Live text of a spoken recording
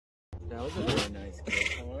That was a very nice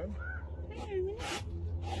kiss, Harm.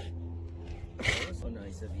 That was so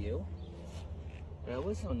nice of you. That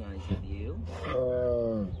was so nice of you.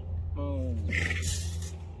 Oh.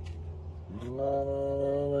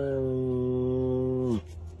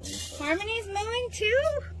 Harmony's mooing too?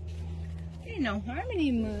 Ain't no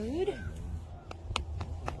Harmony mood.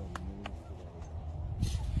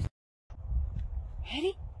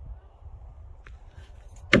 Ready?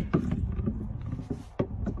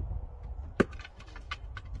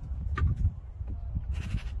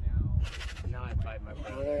 Now I bite my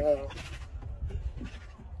brother.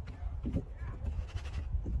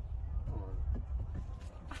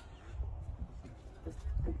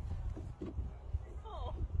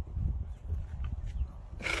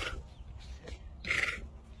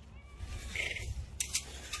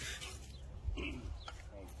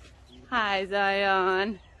 Hi,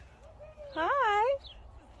 Zion. Hi.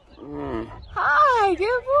 Hi,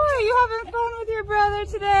 good boy. You having fun with your brother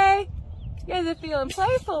today? You guys are feeling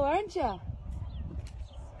playful, aren't you?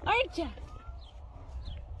 Aren't you?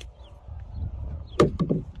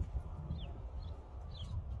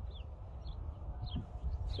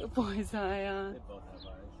 Good boy, Zion. They both have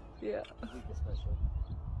eyes. Yeah. Zeke especially.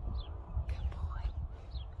 Good boy.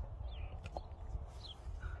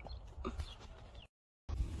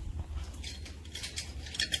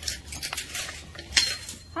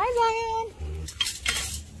 Hi, Zion.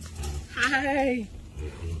 Hi.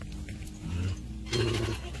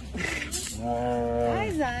 Hi,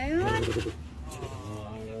 Zion.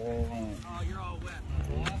 Oh, you're all wet.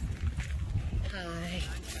 Hi.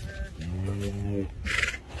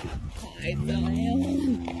 Hi, Zion.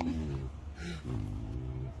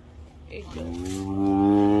 There you go.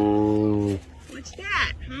 What's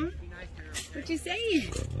that, huh? What you saying?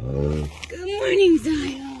 Good morning,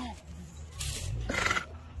 Zion.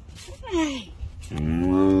 Hi.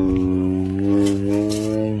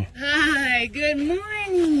 Hi, good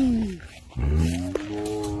morning.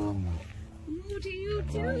 What do you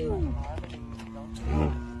do?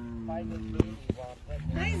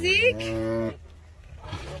 Hi, Zeke.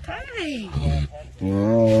 Hi.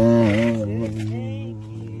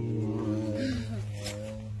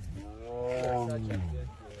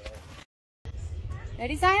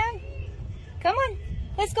 Ready, Zion? Come on.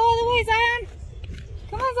 Let's go all the way, Zion.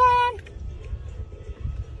 Come on, Zion.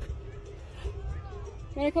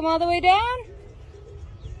 You want to come all the way down?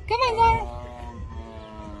 Come on, Zion.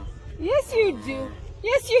 Yes, you do.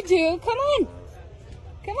 Yes, you do. Come on.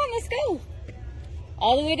 Come on, let's go.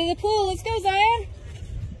 All the way to the pool. Let's go, Zion.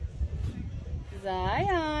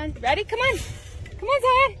 Zion. Ready? Come on. Come on,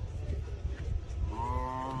 Zion.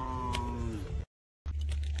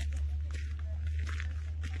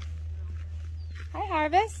 Hi,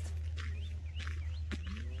 Harvest.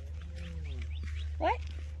 What?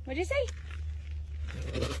 What'd you say?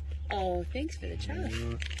 Oh, thanks for the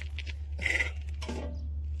chocolate.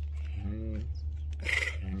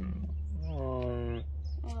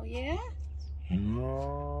 Oh, yeah?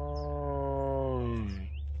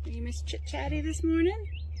 You miss Chit Chatty this morning?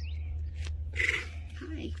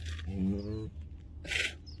 Hi.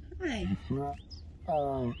 Hi.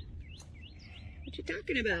 What you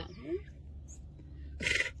talking about, huh?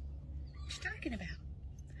 What you talking about?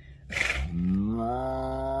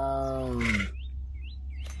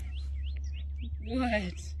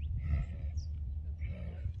 What?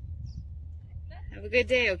 Have a good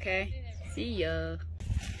day, okay? See ya.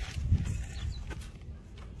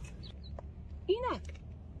 Enoch.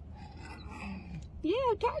 Yeah,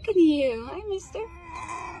 I'm talking to you. Hi, mister.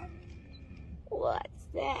 What's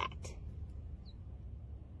that?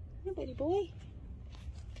 Hi, buddy boy.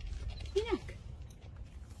 Enoch.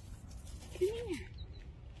 Come here.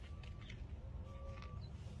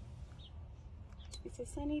 It's a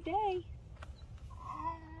sunny day.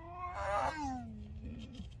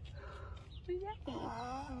 What does that mean?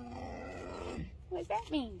 What does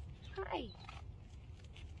that mean? Hi.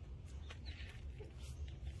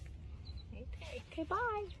 Okay,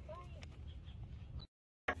 bye.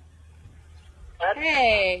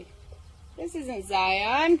 Hey, this isn't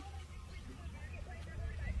Zion.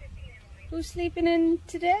 Who's sleeping in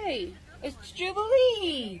today? It's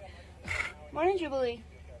Jubilee. Morning, Jubilee.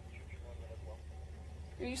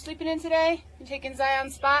 Are you sleeping in today? You taking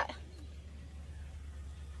Zion's spot?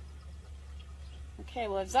 Okay,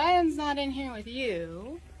 well, if Zion's not in here with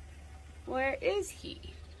you, where is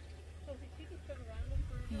he?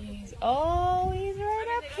 He's right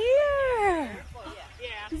up here.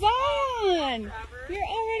 Zion, you're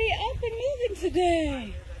already up and moving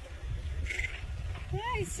today.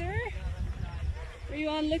 Hi, sir. Are you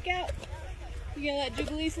on lookout? You gonna let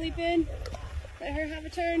Jubilee sleep in? Let her have a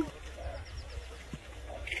turn?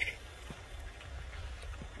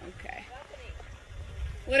 Okay.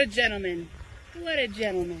 What a gentleman. What a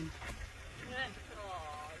gentleman.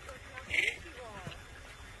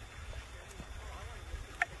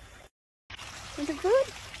 Want some food?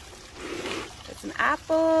 Got some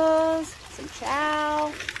apples, some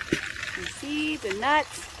chow, some seeds and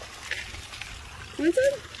nuts. Want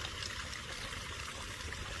some?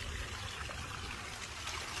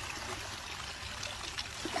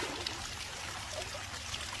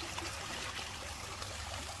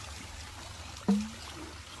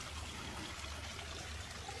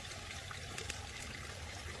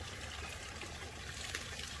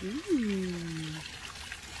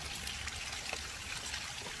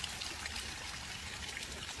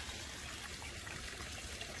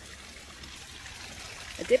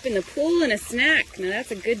 A dip in the pool and a snack. Now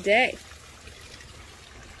that's a good day.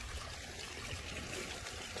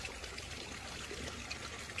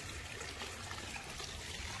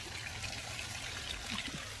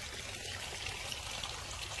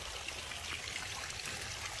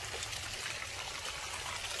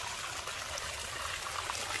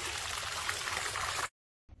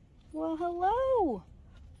 Well, hello.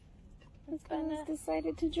 This guy's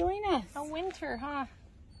decided to join us. A winter, huh?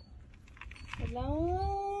 A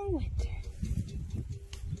long winter.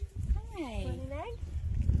 Hi. Want an egg?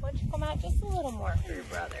 Why don't you come out just a little more for your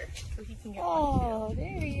brother so he can get Oh,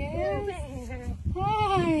 there he is.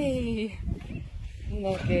 Hi.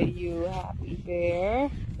 Look at you, Happy Bear.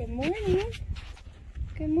 Good morning.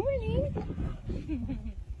 Good morning.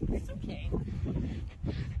 It's okay.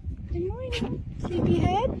 Good morning,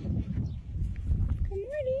 sleepyhead. Good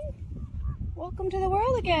morning. Welcome to the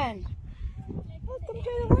world again. Welcome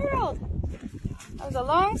to the world. That was a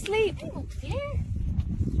long sleep. Oh, dear.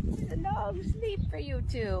 It was a long sleep for you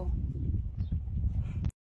two.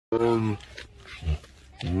 Oh,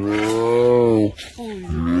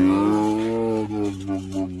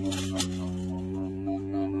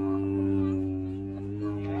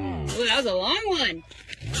 that was a long one.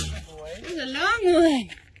 That was a long one.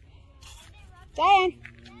 Diane.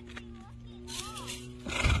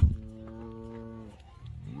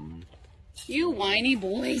 You whiny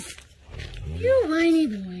boys. You whiny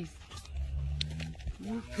boys.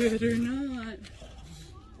 You better not.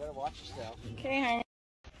 Better watch yourself. Okay, Harmony.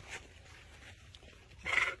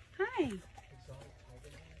 Hi.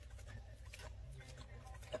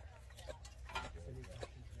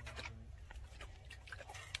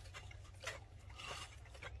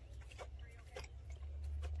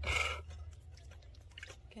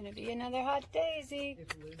 Gonna be another hot day, Zeke.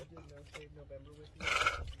 If Liz did no save November with you,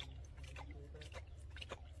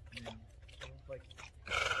 like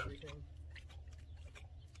everything.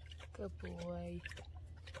 Good boy.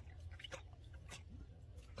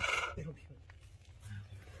 It'll be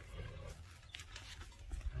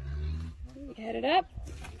You headed up.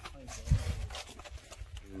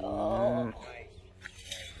 Oh.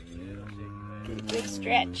 Get a good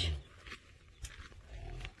stretch.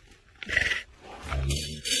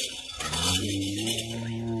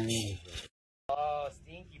 Oh,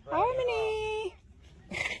 stinky bro. Harmony!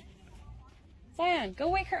 Zion, go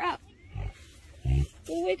wake her up.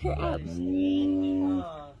 Go wake her up.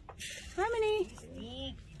 Harmony,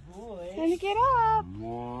 Stinky boy. time to get up.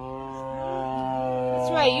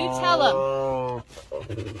 That's right, you tell him.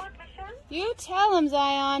 You tell him,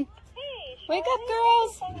 Zion. Wake up,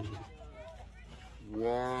 girls.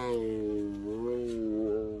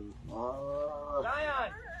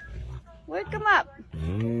 Zion. Wake him up.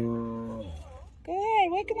 Go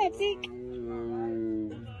ahead, wake him up, Zeke.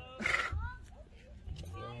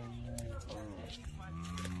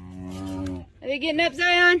 Are they getting up,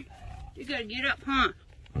 Zion? You gotta get up, huh?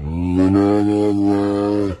 You're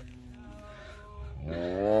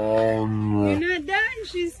not done.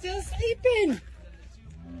 She's still sleeping.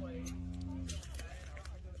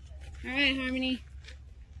 All right, Harmony.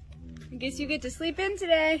 I guess you get to sleep in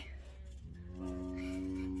today.